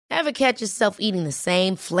Ever catch yourself eating the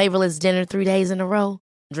same flavorless dinner 3 days in a row?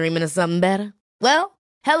 Dreaming of something better? Well,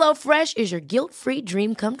 HelloFresh is your guilt-free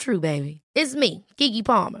dream come true, baby. It's me, Keke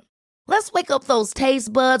Palmer. Let's wake up those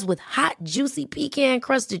taste buds with hot, juicy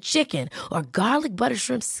pecan-crusted chicken or garlic butter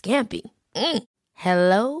shrimp scampi.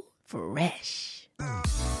 Hello Fresh.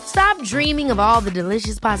 Stop dreaming of all the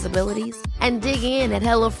delicious possibilities and dig in at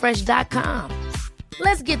HelloFresh.com.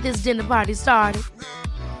 Let's get this dinner party started.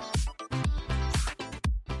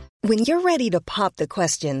 When you're ready to pop the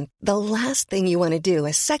question, the last thing you want to do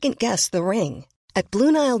is second-guess the ring. At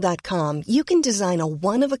BlueNile.com, you can design a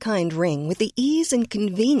one-of-a-kind ring with the ease and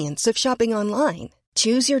convenience of shopping online.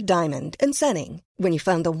 Choose your diamond and setting. When you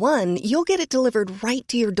find the one, you'll get it delivered right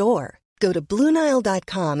to your door. Go to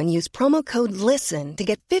BlueNile.com and use promo code LISTEN to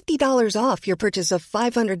get $50 off your purchase of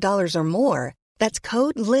 $500 or more. That's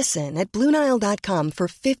code LISTEN at BlueNile.com for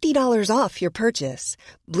 $50 off your purchase.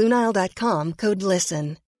 BlueNile.com, code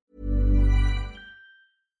LISTEN.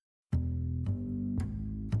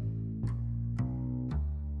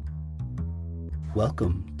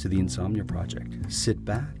 Welcome to the Insomnia Project. Sit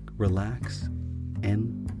back, relax,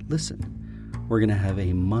 and listen. We're going to have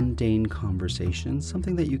a mundane conversation,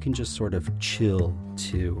 something that you can just sort of chill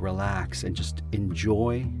to, relax, and just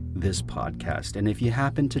enjoy this podcast. And if you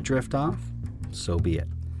happen to drift off, so be it.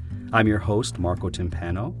 I'm your host, Marco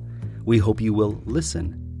Timpano. We hope you will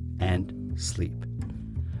listen and sleep.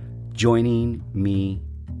 Joining me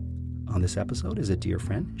on this episode is a dear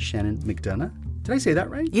friend, Shannon McDonough. Did I say that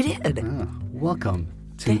right? You did. Welcome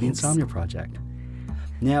to Thanks. the Insomnia Project.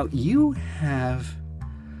 Now, you have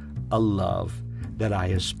a love that I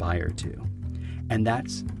aspire to, and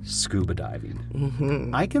that's scuba diving.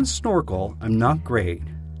 Mm-hmm. I can snorkel. I'm not great,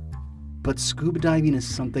 but scuba diving is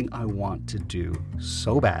something I want to do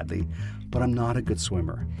so badly, but I'm not a good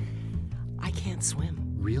swimmer. I can't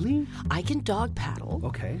swim. Really? I can dog paddle.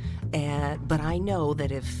 Okay. But I know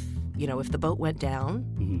that if the boat went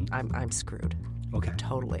down, I'm screwed. Okay.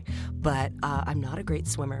 Totally. But I'm not a great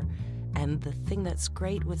swimmer. And the thing that's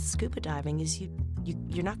great with scuba diving is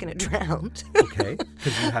you're not going to drown. Okay.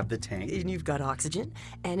 Because you have the tank. And you've got oxygen.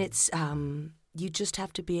 And it's you just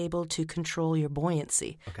have to be able to control your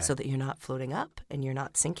buoyancy so that you're not floating up and you're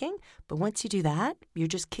not sinking. But once you do that, you're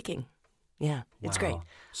just kicking. Yeah, it's great.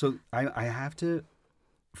 So I have to,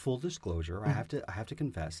 full disclosure, I have to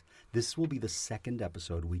confess, this will be the second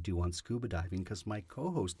episode we do on scuba diving because my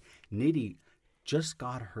co-host, Nidhi, just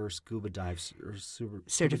got her scuba dive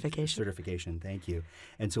certification. Thank you.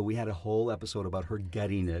 And so we had a whole episode about her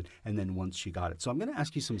getting it, and then once she got it. So I'm going to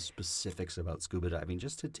ask you some specifics about scuba diving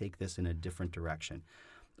just to take this in a different direction,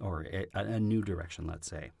 or a new direction, let's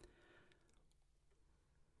say.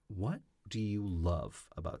 What do you love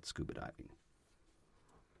about scuba diving?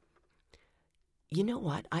 You know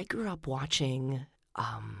what? I grew up watching,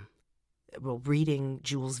 reading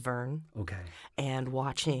Jules Verne. Okay. And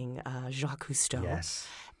watching Jacques Cousteau. Yes.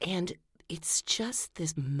 And it's just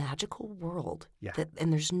this magical world. Yeah.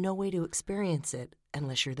 And there's no way to experience it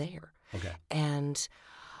unless you're there. Okay. And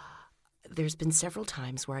there's been several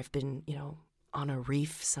times where I've been, on a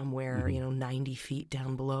reef somewhere, 90 feet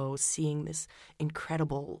down below, seeing this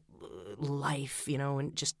incredible life,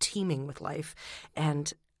 and just teeming with life.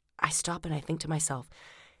 And I stop and I think to myself,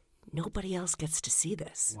 nobody else gets to see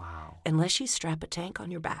this. Wow. Unless you strap a tank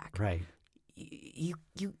on your back. Right.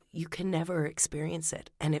 You can never experience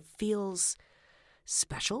it. And it feels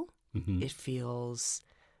special. Mm-hmm. It feels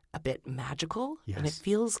a bit magical. Yes. And it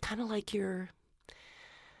feels kind of like you're,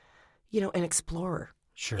 an explorer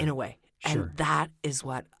in a way. Sure. And that is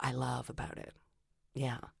what I love about it.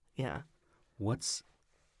 Yeah, yeah. What's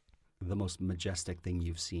the most majestic thing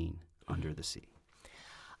you've seen under the sea?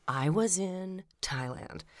 I was in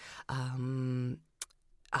Thailand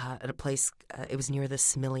at a place, it was near the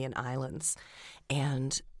Similian Islands,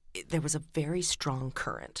 and there was a very strong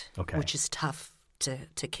current, which is tough to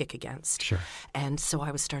kick against. Sure. And so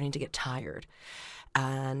I was starting to get tired.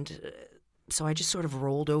 And so I just sort of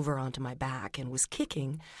rolled over onto my back and was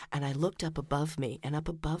kicking, and I looked up above me, and up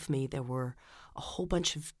above me there were a whole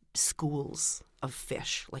bunch of schools of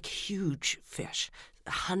fish, like huge fish,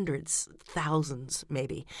 hundreds, thousands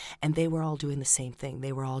maybe, and they were all doing the same thing.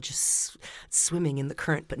 They were all just swimming in the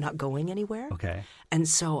current but not going anywhere. Okay. And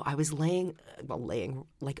so I was laying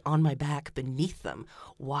like on my back beneath them,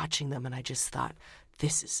 watching them, and I just thought,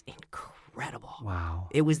 this is incredible. Wow.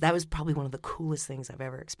 That was probably one of the coolest things I've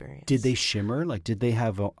ever experienced. Did they shimmer? Like, did they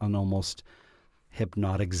have an almost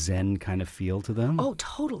hypnotic Zen kind of feel to them? Oh,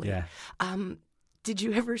 totally. Yeah. Did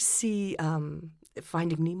you ever see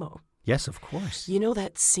Finding Nemo? Yes, of course. You know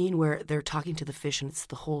that scene where they're talking to the fish and it's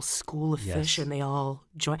the whole school of fish and they all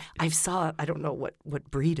join? I don't know what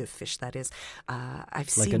breed of fish that is. I've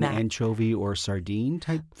seen like that. an anchovy or sardine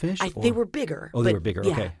type fish? They were bigger. Oh, they were bigger.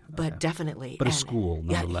 Yeah, okay. but definitely. But a school,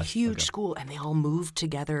 nonetheless. Yeah, huge school. And they all moved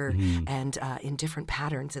together and in different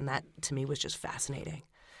patterns. And that, to me, was just fascinating.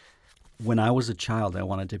 When I was a child, I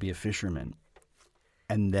wanted to be a fisherman.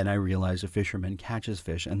 And then I realized a fisherman catches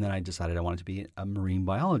fish, and then I decided I wanted to be a marine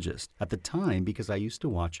biologist at the time because I used to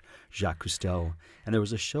watch Jacques Cousteau, and there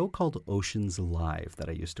was a show called Oceans Alive that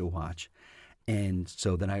I used to watch. And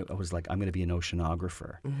so then I was like, I'm going to be an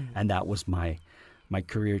oceanographer. And that was my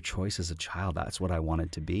career choice as a child. That's what I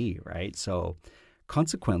wanted to be, right? So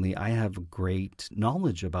consequently, I have great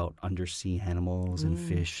knowledge about undersea animals and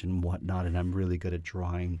fish and whatnot, and I'm really good at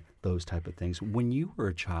drawing those type of things. When you were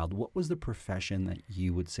a child, what was the profession that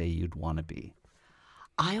you would say you'd want to be?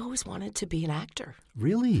 I always wanted to be an actor.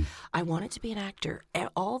 Really? I wanted to be an actor.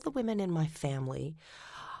 All the women in my family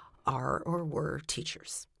are or were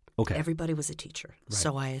teachers. Okay. Everybody was a teacher. Right.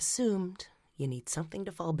 So I assumed you need something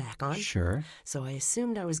to fall back on. Sure. So I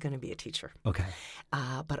assumed I was going to be a teacher. Okay.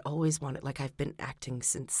 But always wanted, like I've been acting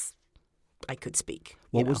since I could speak.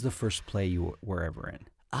 What was the first play you were ever in?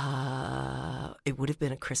 It would have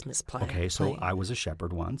been a Christmas play. Okay, so I was a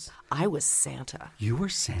shepherd once. I was Santa. You were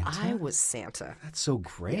Santa? I was Santa. That's so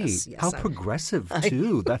great. Yes, How progressive,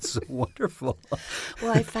 too. That's so wonderful.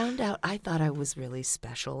 Well, I found out, I thought I was really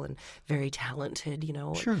special and very talented, you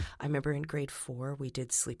know. Sure. I remember in grade 4, we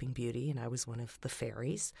did Sleeping Beauty, and I was one of the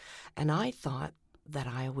fairies. And I thought that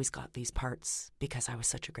I always got these parts because I was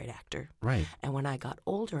such a great actor. Right. And when I got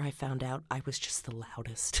older, I found out I was just the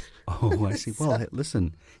loudest. Oh, I see. Well,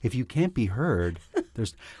 listen, if you can't be heard,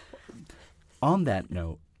 there's... On that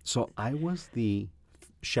note, so I was the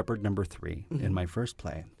shepherd number 3 in my first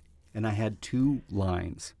play, and I had 2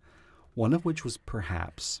 lines, one of which was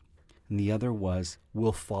perhaps, and the other was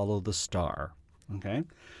we'll follow the star. Okay?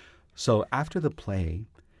 So after the play,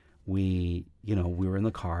 we were in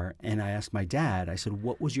the car, and I asked my dad, I said,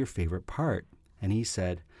 what was your favorite part? And he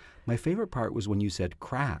said, my favorite part was when you said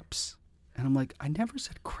craps. And I'm like, I never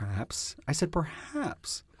said craps. I said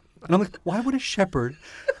perhaps. And I'm like, why would a shepherd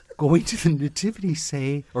going to the nativity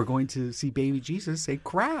say, or going to see baby Jesus say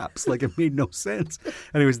craps? Like, it made no sense.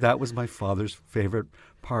 Anyways, that was my father's favorite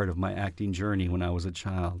part of my acting journey when I was a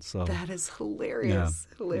child. So That is hilarious.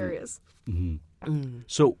 Yeah. Hilarious.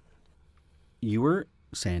 So you were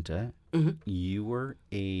Santa. You were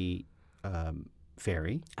a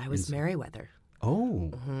fairy. I was Merryweather.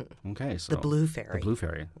 Oh, okay. So The blue fairy. The blue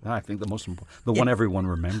fairy. I think the most important, the one everyone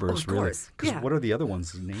remembers, Of really. course. Because Yeah. what are the other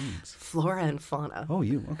ones' names? Flora and Fauna. Oh,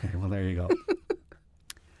 you. Okay. Well, there you go.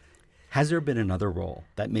 Has there been another role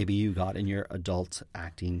that maybe you got in your adult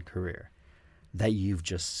acting career that you've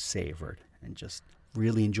just savored and just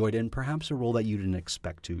really enjoyed, and perhaps a role that you didn't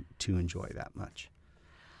expect to enjoy that much?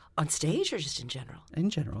 On stage or just in general? In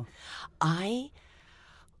general. I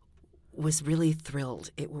was really thrilled.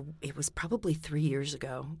 It was probably 3 years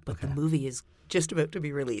ago, but the movie is just about to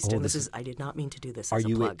be released. Oh, and this is- I did not mean to do this as a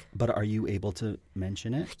plug. But are you able to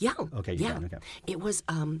mention it? Yeah. Okay, you yeah. can. Okay. It was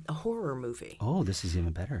a horror movie. Oh, this is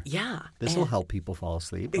even better. Yeah. This will and- help people fall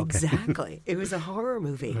asleep. Okay. Exactly. It was a horror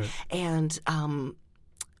movie. Right. And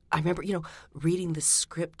I remember, reading the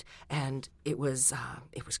script, and it was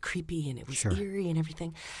creepy and it was Sure. eerie and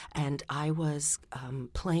everything. And I was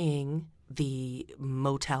playing the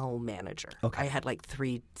motel manager. Okay. I had like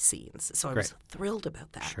 3 scenes, so I Great. was thrilled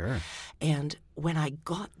about that. Sure. And when I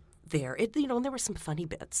got there, and there were some funny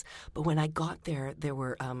bits, but when I got there, there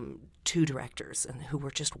were 2 directors who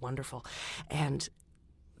were just wonderful, and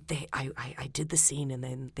I did the scene, and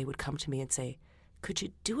then they would come to me and say, "Could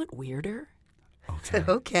you do it weirder?" Okay.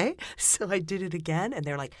 Okay. So I did it again, and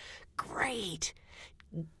they're like, "Great.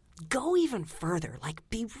 Go even further. Like,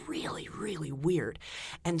 be really, really weird."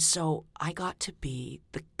 And so I got to be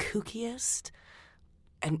the kookiest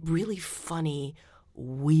and really funny,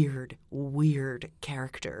 weird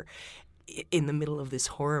character in the middle of this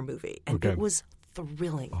horror movie. And Okay. it was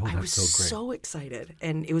thrilling. Oh, I that's was so great. so excited.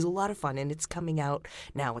 And it was a lot of fun. And it's coming out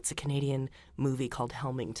now. It's a Canadian movie called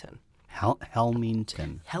Helmington.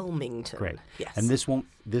 Helmington. Great. Yes. And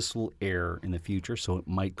this will air in the future, so it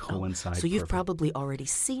might coincide. So you've perfect. probably already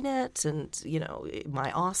seen it, and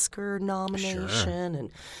my Oscar nomination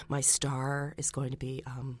and my star is going to be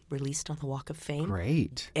released on the Walk of Fame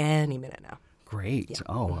Great. any minute now. Great. Yeah.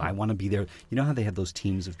 Oh, I want to be there. You know how they have those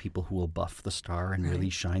teams of people who will buff the star and really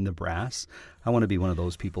shine the brass? I want to be one of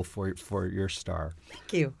those people for your star.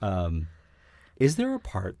 Thank you. Is there a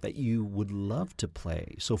part that you would love to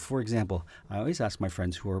play? So, for example, I always ask my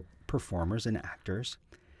friends who are performers and actors,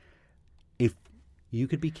 If you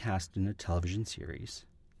could be cast in a television series,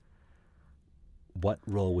 what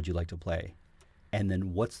role would you like to play? And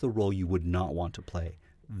then what's the role you would not want to play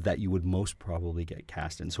that you would most probably get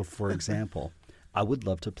cast in? So, for example, I would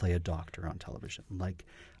love to play a doctor on television, like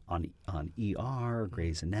on ER,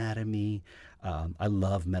 Grey's Anatomy. I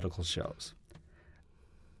love medical shows.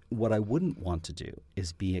 What I wouldn't want to do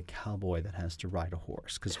is be a cowboy that has to ride a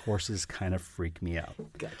horse, because horses kind of freak me out.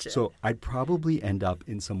 Gotcha. So I'd probably end up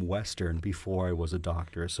in some Western before I was a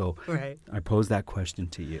doctor. So Right. I pose that question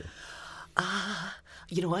to you.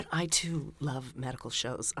 You know what? I, too, love medical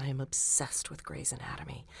shows. I am obsessed with Grey's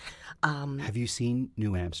Anatomy. Have you seen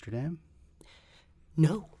New Amsterdam?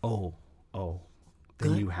 No. Oh. Then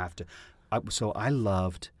Good. you have to. So I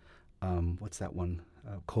loved, what's that one?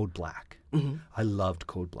 Code Black. Mm-hmm. I loved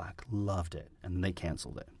Code Black. Loved it. And then they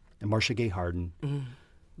canceled it. And Marcia Gay Harden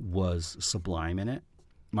was sublime in it.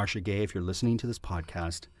 Marcia Gay, if you're listening to this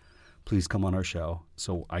podcast, please come on our show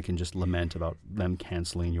so I can just lament about them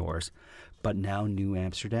canceling yours. But now New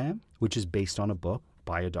Amsterdam, which is based on a book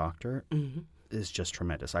by a doctor, is just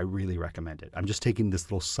tremendous. I really recommend it. I'm just taking this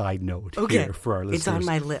little side note here for our listeners. It's on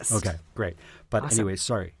my list. Okay, great. But Awesome. anyway,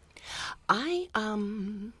 sorry.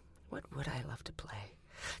 What would I love to play?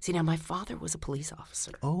 See, now my father was a police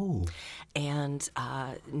officer. Oh. And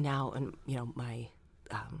now,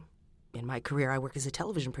 in my career, I work as a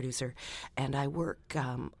television producer, and I work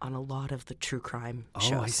on a lot of the true crime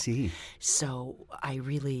shows. Oh, I see. So I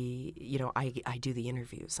really, I do the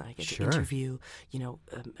interviews. I get Sure. to interview,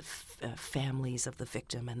 families of the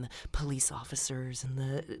victim and the police officers and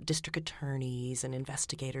the district attorneys and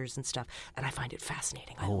investigators and stuff. And I find it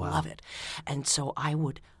fascinating. I love it. And so I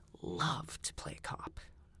would love to play a cop.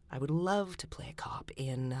 I would love to play a cop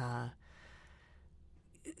in...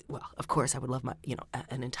 well, of course, I would love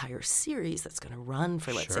an entire series that's going to run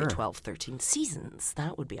for, let's say, 12, 13 seasons.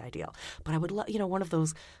 That would be ideal. But I would love, one of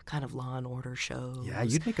those kind of Law and Order shows. Yeah,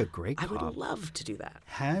 you'd make a great cop. I would love to do that.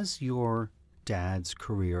 Has your dad's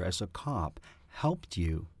career as a cop helped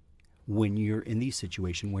you when you're in these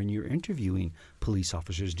situations, when you're interviewing police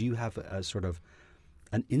officers? Do you have a sort of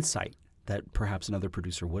an insight that perhaps another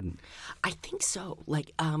producer wouldn't? I think so.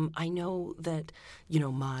 I know that,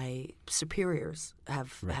 my superiors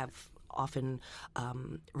have often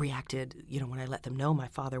reacted, when I let them know my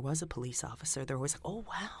father was a police officer. They're always like, oh,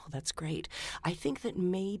 wow, that's great. I think that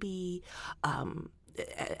maybe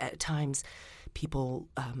at times people...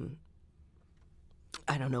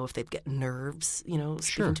 I don't know if they'd get nerves,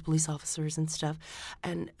 speaking to police officers and stuff.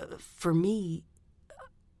 And for me,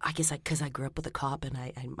 I guess because I grew up with a cop and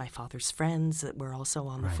my father's friends that were also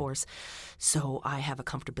on the force, so I have a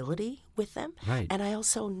comfortability with them. Right. And I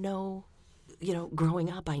also know, growing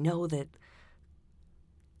up, I know that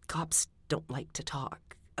cops don't like to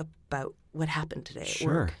talk about what happened today at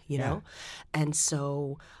work, you know? And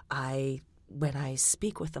so when I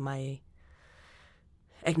speak with them, I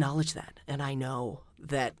acknowledge that, and I know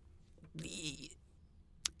that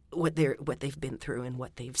what they've been through and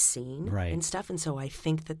what they've seen and stuff. And so I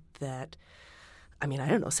think that I mean, I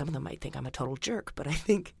don't know, some of them might think I'm a total jerk, but I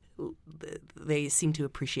think they seem to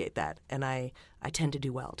appreciate that. And I tend to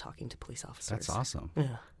do well talking to police officers. That's awesome.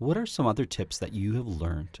 Yeah. What are some other tips that you have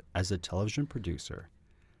learned as a television producer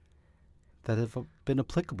that have been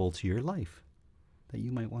applicable to your life that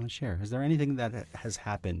you might want to share? Is there anything that has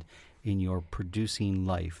happened in your producing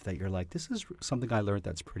life that you're like, this is something I learned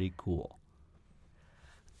that's pretty cool?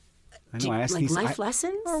 I know, I ask like these, life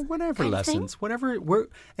lessons? or whatever kind of lessons, whatever,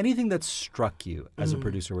 anything that struck you as a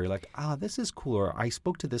producer where you're like, this is cool, or I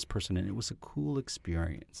spoke to this person and it was a cool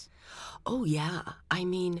experience. Oh yeah, I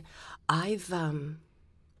mean, I've been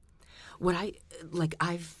an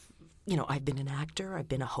actor, I've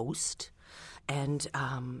been a host, and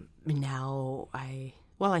now I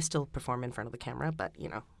still perform in front of the camera, but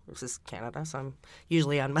this is Canada, so I'm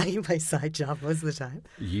usually on my side job most of the time.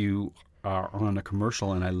 You are on a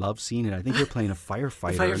commercial, and I love seeing it. I think you're playing a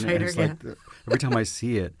firefighter. Firefighter, it's like every time I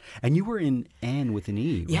see it. And you were in Anne with an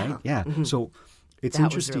E, right? Yeah. Mm-hmm. So it's That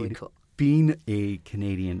was interesting, really cool. being a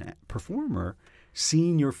Canadian performer,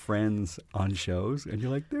 seeing your friends on shows, and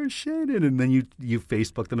you're like, there's Shannon. And then you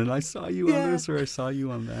Facebook them, and I saw you on this, or I saw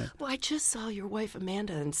you on that. Well, I just saw your wife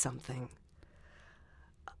Amanda in something.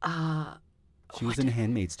 She was in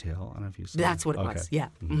Handmaid's Tale. I don't know if you saw That's that. what it Okay. was, yeah.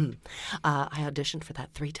 Mm-hmm. I auditioned for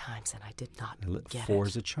that 3 times, and I did not get Four it.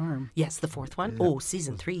 is a charm. Yes, the 4th one. Oh,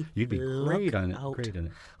 season 3. You'd be great on it. Out. Great in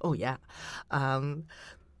it. Oh, yeah.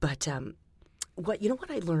 But what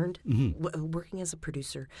I learned working as a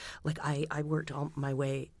producer, I worked all my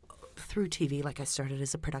way through TV. Like I started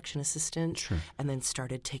as a production assistant, Sure. and then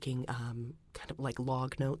started taking kind of like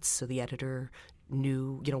log notes, so the editor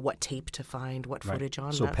knew, what tape to find, what footage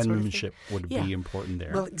on. So that sort of penmanship would be important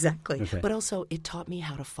there. Well, exactly. Okay. But also it taught me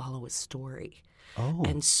how to follow a story. Oh.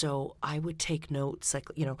 And so I would take notes, like,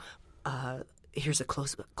 here's a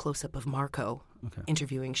close-up of Marco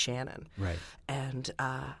interviewing Shannon. Right. And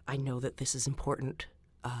I know that this is important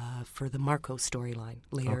for the Marco storyline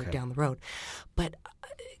later down the road. But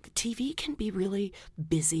TV can be really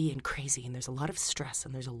busy and crazy, and there's a lot of stress,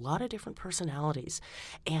 and there's a lot of different personalities.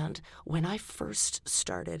 And when I first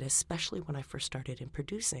started, especially when I first started in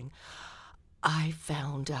producing, I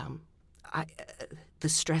found the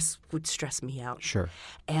stress would stress me out. Sure.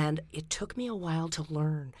 And it took me a while to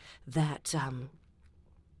learn that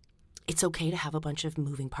it's okay to have a bunch of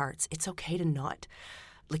moving parts. It's okay to not,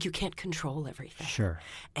 like, you can't control everything. Sure.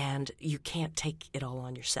 And you can't take it all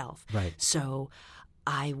on yourself. Right. So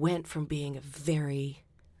I went from being a very,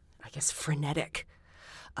 I guess, frenetic,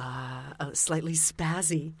 a slightly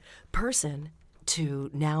spazzy person to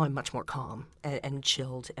now I'm much more calm and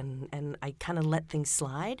chilled, and I kind of let things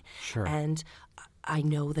slide. Sure. And I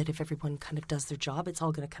know that if everyone kind of does their job, it's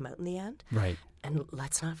all going to come out in the end. Right. And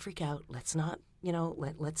let's not freak out. Let's not,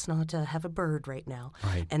 let's not have a bird right now.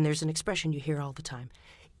 Right. And there's an expression you hear all the time.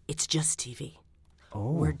 It's just TV.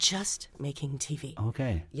 Oh. We're just making TV.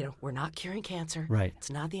 Okay. We're not curing cancer. Right. It's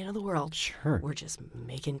not the end of the world. Sure. We're just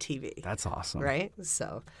making TV. That's awesome. Right?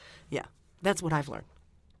 So, yeah, that's what I've learned.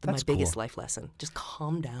 That's my biggest cool. life lesson. Just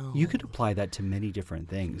calm down. You could apply that to many different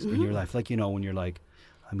things in your life. Like, when you're like,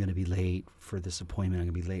 I'm going to be late for this appointment. I'm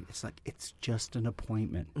going to be late. It's like, it's just an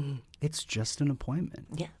appointment. It's just an appointment.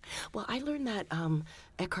 Yeah. Well, I learned that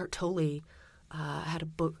Eckhart Tolle had a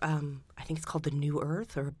book, I think it's called The New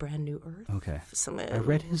Earth or A Brand New Earth. Okay. I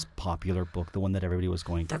read his popular book, the one that everybody was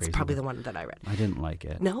going crazy That's probably with. the one that I read. I didn't like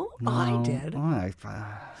it. No? Oh, I did. Oh,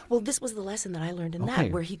 Well, this was the lesson that I learned in Okay.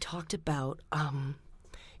 that, where he talked about,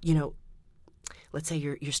 let's say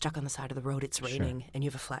you're stuck on the side of the road, it's raining, and you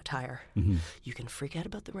have a flat tire. You can freak out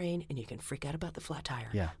about the rain, and you can freak out about the flat tire.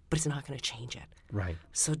 Yeah. But it's not going to change it. Right.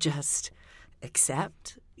 So just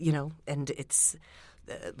accept, and it's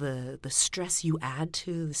the stress you add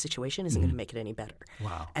to the situation isn't going to make it any better.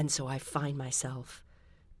 Wow. And so I find myself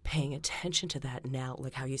paying attention to that now,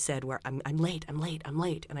 like how you said, where I'm late, and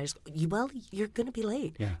I just, you're going to be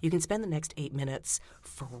late. Yeah. You can spend the next 8 minutes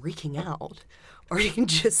freaking out, or you can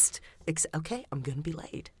just, okay, I'm going to be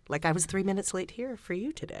late. Like I was 3 minutes late here for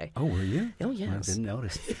you today. Oh, were you? Oh, yes. I didn't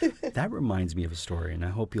notice. That reminds me of a story, and I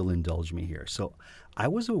hope you'll indulge me here. So I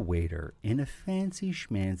was a waiter in a fancy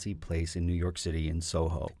schmancy place in New York City in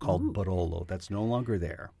Soho called Barolo. That's no longer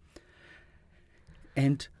there.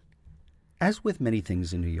 And as with many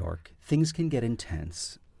things in New York, things can get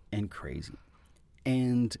intense and crazy.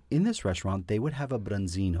 And in this restaurant, they would have a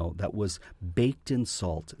branzino that was baked in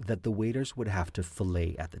salt that the waiters would have to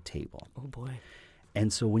fillet at the table. Oh, boy.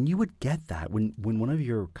 And so when you would get that, when one of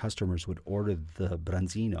your customers would order the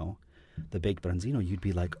branzino, the baked branzino, you'd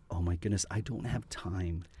be like, oh my goodness, I don't have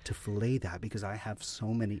time to fillet that because I have so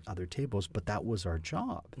many other tables, but that was our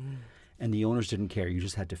job. And the owners didn't care. You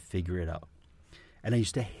just had to figure it out. And I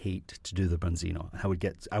used to hate to do the branzino.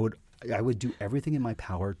 I would do everything in my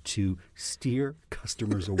power to steer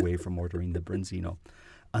customers away from ordering the branzino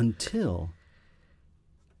until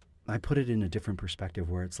I put it in a different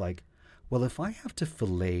perspective where it's like, well, if I have to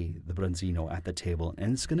fillet the branzino at the table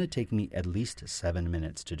and it's going to take me at least 7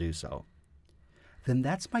 minutes to do so, then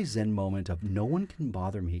that's my Zen moment of no one can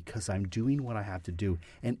bother me because I'm doing what I have to do.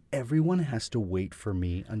 And everyone has to wait for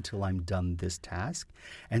me until I'm done this task.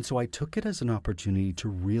 And so I took it as an opportunity to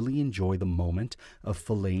really enjoy the moment of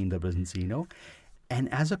filleting the branzino. And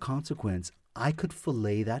as a consequence, I could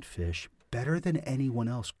fillet that fish better than anyone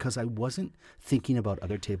else because I wasn't thinking about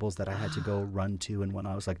other tables that I had to go run to. And when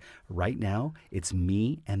I was like, right now, it's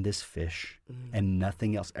me and this fish and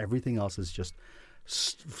nothing else. Everything else is just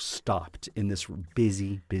stopped in this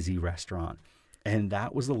busy restaurant. And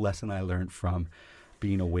that was the lesson I learned from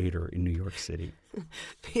being a waiter in New York City.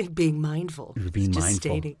 Being mindful. Being just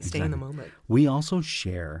mindful. Stay in the moment. We also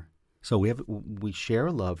share. So we share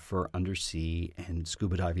a love for undersea and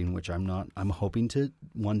scuba diving, which I'm hoping to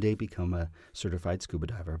one day become a certified scuba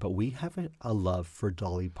diver. But we have a love for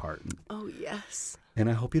Dolly Parton. Oh, yes. And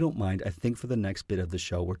I hope you don't mind. I think for the next bit of the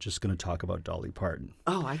show, we're just going to talk about Dolly Parton.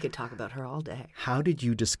 Oh, I could talk about her all day. How did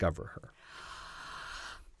you discover her?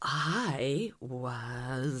 I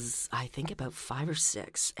was, I think, about 5 or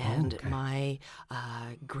 6, and my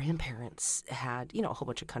grandparents had, a whole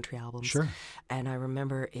bunch of country albums. Sure. And I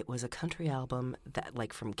remember it was a country album that,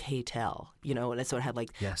 like, from K-Tel, and so it had, like,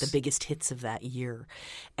 Yes. the biggest hits of that year.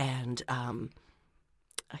 And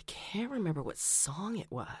I can't remember what song it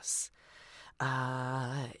was.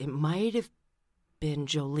 It might have been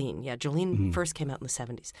Jolene. Yeah, Jolene first came out in the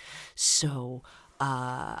 70s. So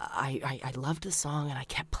I loved the song, and I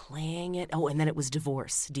kept playing it. Oh, and then it was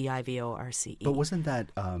Divorce, Divorce. But wasn't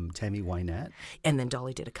that Tammy Wynette? And then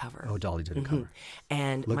Dolly did a cover. Oh, Dolly did a cover.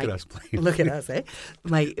 And Look at us playing. Look at us, eh?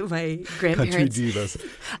 My grandparents. Country Divas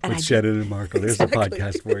with Shannon and Marco. There's a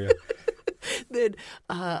podcast for you. Then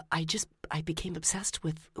I became obsessed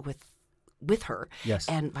with her. Yes.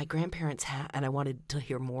 And my grandparents had, and I wanted to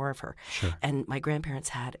hear more of her. Sure. And my grandparents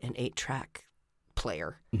had an 8-track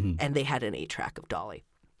player, and they had an 8-track of Dolly.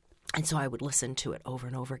 And so I would listen to it over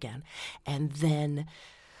and over again. And then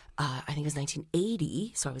I think it was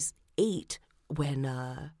 1980, so I was 8 when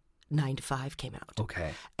 9 to 5 came out.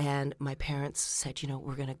 Okay. And my parents said,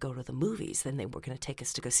 we're going to go to the movies. Then they were going to take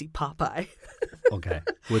us to go see Popeye. Okay.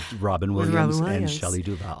 With Robin Williams and Shelley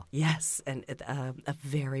Duvall. Yes, and a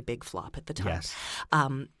very big flop at the time. Yes.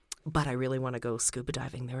 But I really want to go scuba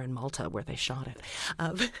diving there in Malta where they shot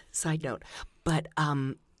it. Side note. But,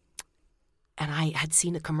 and I had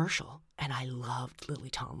seen a commercial, and I loved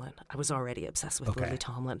Lily Tomlin. I was already obsessed with Lily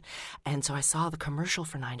Tomlin. And so I saw the commercial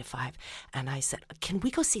for 9 to 5, and I said, can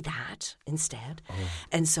we go see that instead? Oh.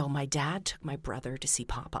 And so my dad took my brother to see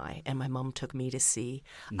Popeye, and my mom took me to see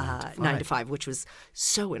 9 to 5, which was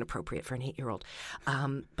so inappropriate for an 8-year-old.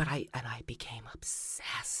 But I became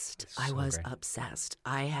obsessed. I was obsessed.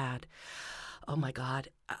 I had, oh my God,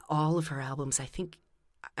 all of her albums. I think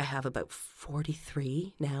I have about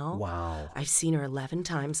 43 now. Wow. I've seen her 11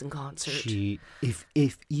 times in concert.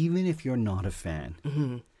 Even if you're not a fan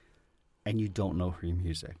and you don't know her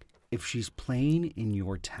music, if she's playing in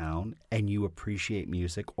your town and you appreciate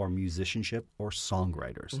music or musicianship or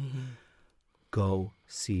songwriters, go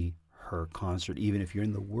see her concert. Even if you're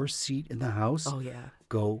in the worst seat in the house,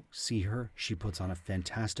 go see her. She puts on a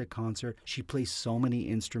fantastic concert. She plays so many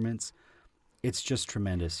instruments. It's just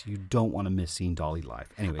tremendous. You don't want to miss seeing Dolly live.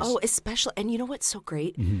 Anyways. Oh, especially, and you know what's so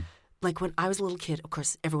great? Like when I was a little kid, of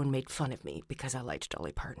course, everyone made fun of me because I liked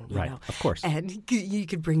Dolly Parton, you know? Of course. And you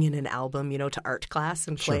could bring in an album, to art class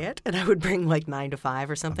and play it. And I would bring like 9 to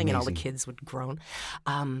 5 or something, and all the kids would groan.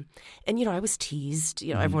 And, I was teased.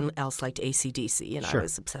 Everyone else liked AC/DC, and I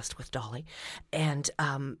was obsessed with Dolly. And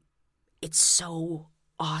it's so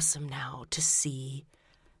awesome now to see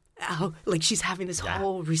how, like, she's having this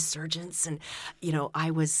whole resurgence. And,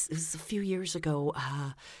 it was a few years ago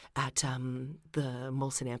at the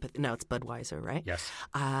Molson Amphitheater. No, it's Budweiser, right? Yes.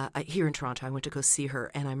 Here in Toronto, I went to go see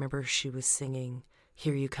her, and I remember she was singing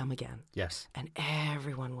Here You Come Again. Yes. And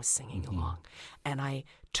everyone was singing along. And I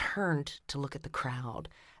turned to look at the crowd,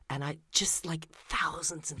 and I just like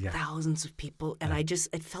thousands and thousands of people. And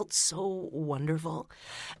it felt so wonderful.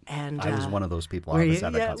 And I was one of those people. I was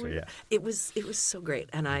at that concert, It was so great.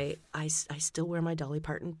 And I still wear my Dolly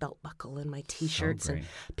Parton belt buckle and my T-shirts. And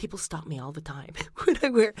people stop me all the time when I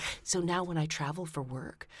wear. So now when I travel for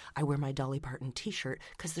work, I wear my Dolly Parton T-shirt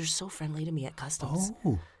because they're so friendly to me at customs.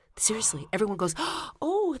 Oh. Seriously, everyone goes,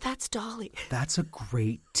 oh, that's Dolly. That's a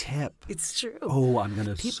great tip. It's true. Oh, I'm going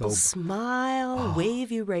to People smile,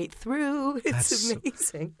 wave you right through. It's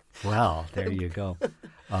amazing. Well, there you go.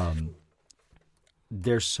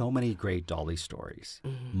 There's so many great Dolly stories.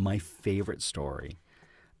 My favorite story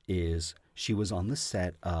is she was on the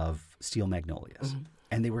set of Steel Magnolias,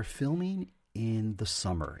 and they were filming in the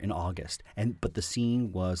summer, in August, but the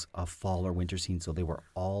scene was a fall or winter scene, so they were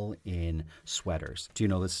all in sweaters. Do you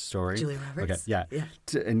know this story? Julia Roberts? Okay,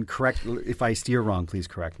 yeah. And correct, if I steer wrong, please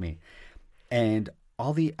correct me. And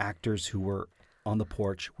all the actors who were on the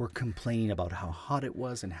porch were complaining about how hot it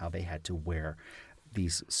was and how they had to wear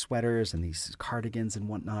these sweaters and these cardigans and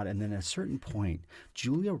whatnot. And then at a certain point,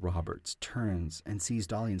 Julia Roberts turns and sees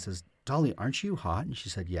Dolly and says, "Dolly, aren't you hot?" And she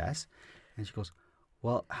said, "Yes." And she goes,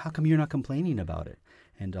 "Well, how come you're not complaining about it?"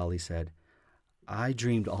 And Dolly said, "I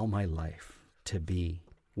dreamed all my life to be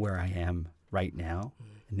where I am right now.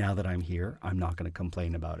 Now that I'm here, I'm not going to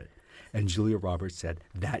complain about it." And Julia Roberts said,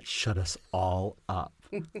 "That shut us all up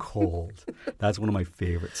cold." That's one of my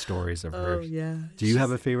favorite stories of hers. Oh, yeah. Do you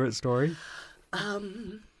have a favorite story? Oh,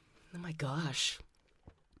 my gosh.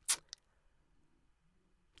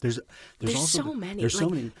 There's also so many. There's so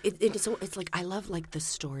many. It's like I love like the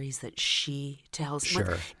stories that she tells. Sure.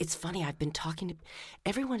 Like, it's funny. I've been talking to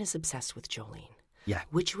everyone is obsessed with Jolene. Yeah.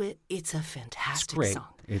 It's a fantastic great.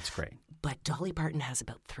 song. It's great. But Dolly Parton has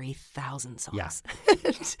about 3,000 songs. Yeah.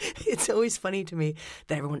 It's always funny to me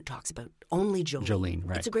that everyone talks about only Jolene. Jolene,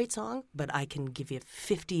 right. It's a great song, but I can give you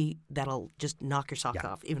 50 that'll just knock your socks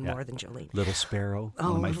off even more than Jolene. Little Sparrow,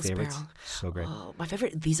 one of my favorites. Sparrow. So great. Oh, my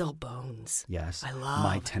favorite, These Old Bones. Yes. I love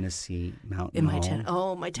My Tennessee Mountain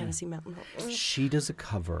Home. My Tennessee Mountain Home. She does a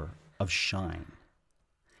cover of Shine.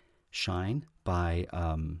 Shine by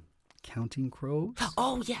Counting Crows.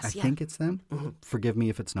 Oh, yes, I think it's them. Mm-hmm. Forgive me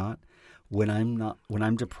if it's not. When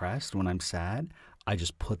I'm depressed, when I'm sad, I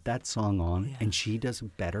just put that song on, and she does a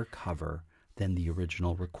better cover than the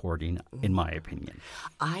original recording, in my opinion.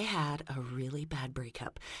 I had a really bad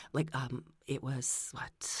breakup. Like, it was,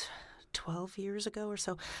 12 years ago or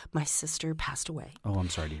so. My sister passed away. Oh, I'm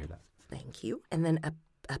sorry to hear that. Thank you. And then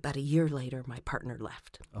about a year later, my partner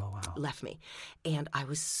left. Oh, wow. Left me. And I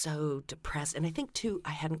was so depressed. And I think, too,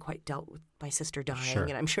 I hadn't quite dealt with my sister dying. Sure.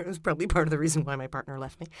 And I'm sure it was probably part of the reason why my partner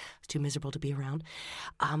left me. I was too miserable to be around.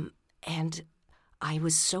 And I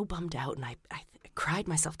was so bummed out, and I cried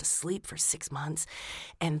myself to sleep for 6 months.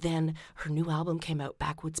 And then her new album came out,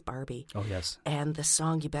 Backwoods Barbie. Oh, yes. And the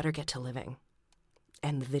song, You Better Get to Living,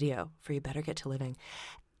 and the video for You Better Get to Living.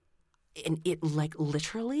 And it, like,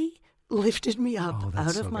 literally lifted me up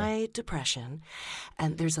out of my depression.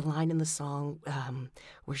 And there's a line in the song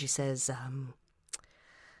where she says,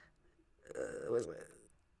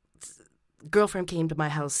 girlfriend came to my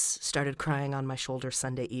house, started crying on my shoulder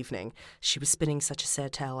Sunday evening. She was spinning such a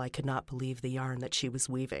sad tale, I could not believe the yarn that she was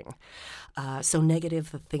weaving. So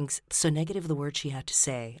negative the words she had to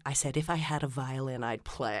say. I said, if I had a violin, I'd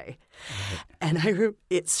play. Right. And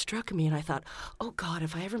it struck me, and I thought, oh God,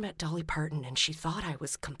 if I ever met Dolly Parton and she thought I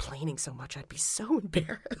was complaining so much, I'd be so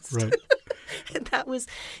embarrassed. Right. And that was,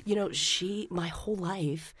 my whole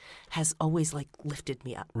life has always, like, lifted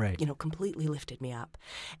me up. Right. Completely lifted me up.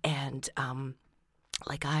 And,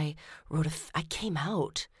 I came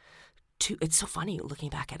out to, it's so funny looking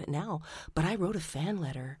back at it now, but I wrote a fan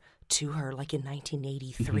letter to her, like, in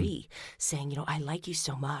 1983, saying, I like you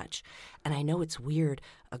so much. And I know it's weird,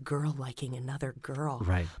 a girl liking another girl.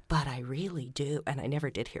 Right. But I really do. And I never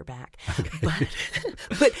did hear back. Okay.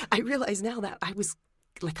 But I realize now that I was,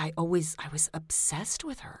 like, I was obsessed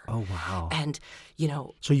with her. Oh, wow. And,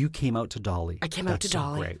 So you came out to Dolly. I came out to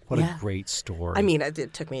Dolly. So great. What a great story. I mean,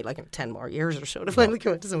 it took me, like, 10 more years or so to finally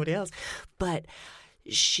come out to somebody else. But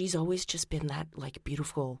she's always just been that, like,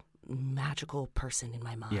 beautiful, magical person in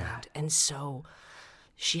my mind. Yeah. And so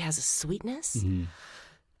she has a sweetness. Mm-hmm.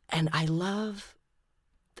 And I love,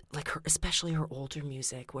 like, especially her older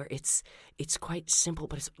music, where it's quite simple,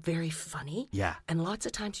 but it's very funny. Yeah. And lots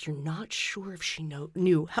of times you're not sure if she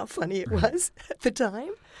knew how funny it was at the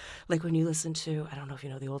time. Like when you listen to, I don't know if you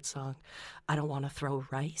know the old song, I Don't Want to Throw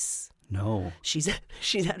Rice. No. She's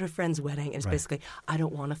at her friend's wedding, and it's basically, I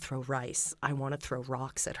don't want to throw rice. I want to throw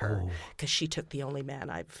rocks at her because she took the only man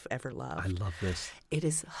I've ever loved. I love this. It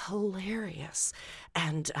is hilarious.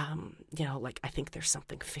 And, I think There's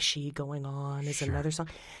Something Fishy Going On is another song.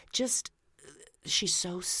 Just, she's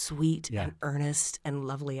so sweet and earnest and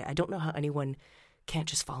lovely. I don't know how anyone can't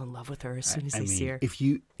just fall in love with her as soon as they see her. If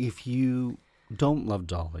you don't love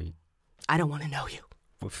Dolly, I don't want to know you.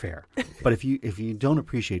 Well, fair. But if you don't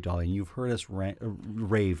appreciate Dolly, and you've heard us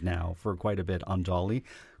rave now for quite a bit on Dolly,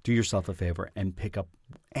 do yourself a favor and pick up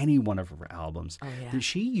any one of her albums. Oh, yeah.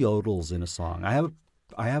 She yodels in a song.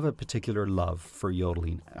 I have a particular love for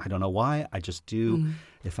yodeling. I don't know why. I just do. Mm-hmm.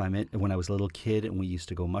 When I was a little kid and we used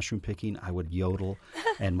to go mushroom picking, I would yodel,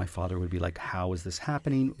 and my father would be like, "How is this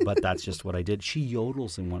happening?" But that's just what I did. She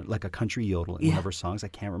yodels in one, like a country yodel in one of her songs. I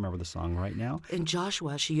can't remember the song right now. In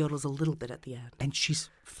Joshua, she yodels a little bit at the end, and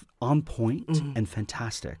she's on point and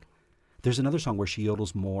fantastic. There's another song where she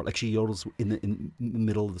yodels more, like she yodels in the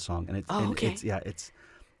middle of the song, and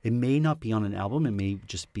it may not be on an album. It may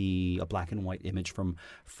just be a black and white image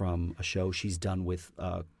from a show she's done with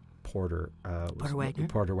Porter Wagner.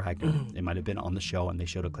 Porter Wagner. Mm-hmm. It might have been on the show, and they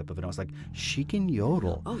showed a clip of it. And I was like, she can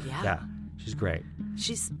yodel. Oh, yeah. Yeah, she's great.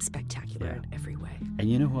 She's spectacular in every way. And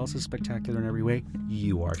you know who else is spectacular in every way?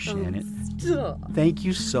 You are, Shannon. Thank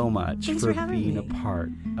you so much for being a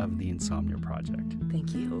part of the Insomnia Project.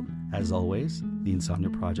 Thank you. As always, the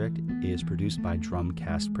Insomnia Project is produced by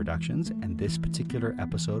Drumcast Productions, and this particular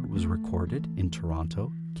episode was recorded in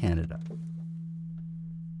Toronto, Canada.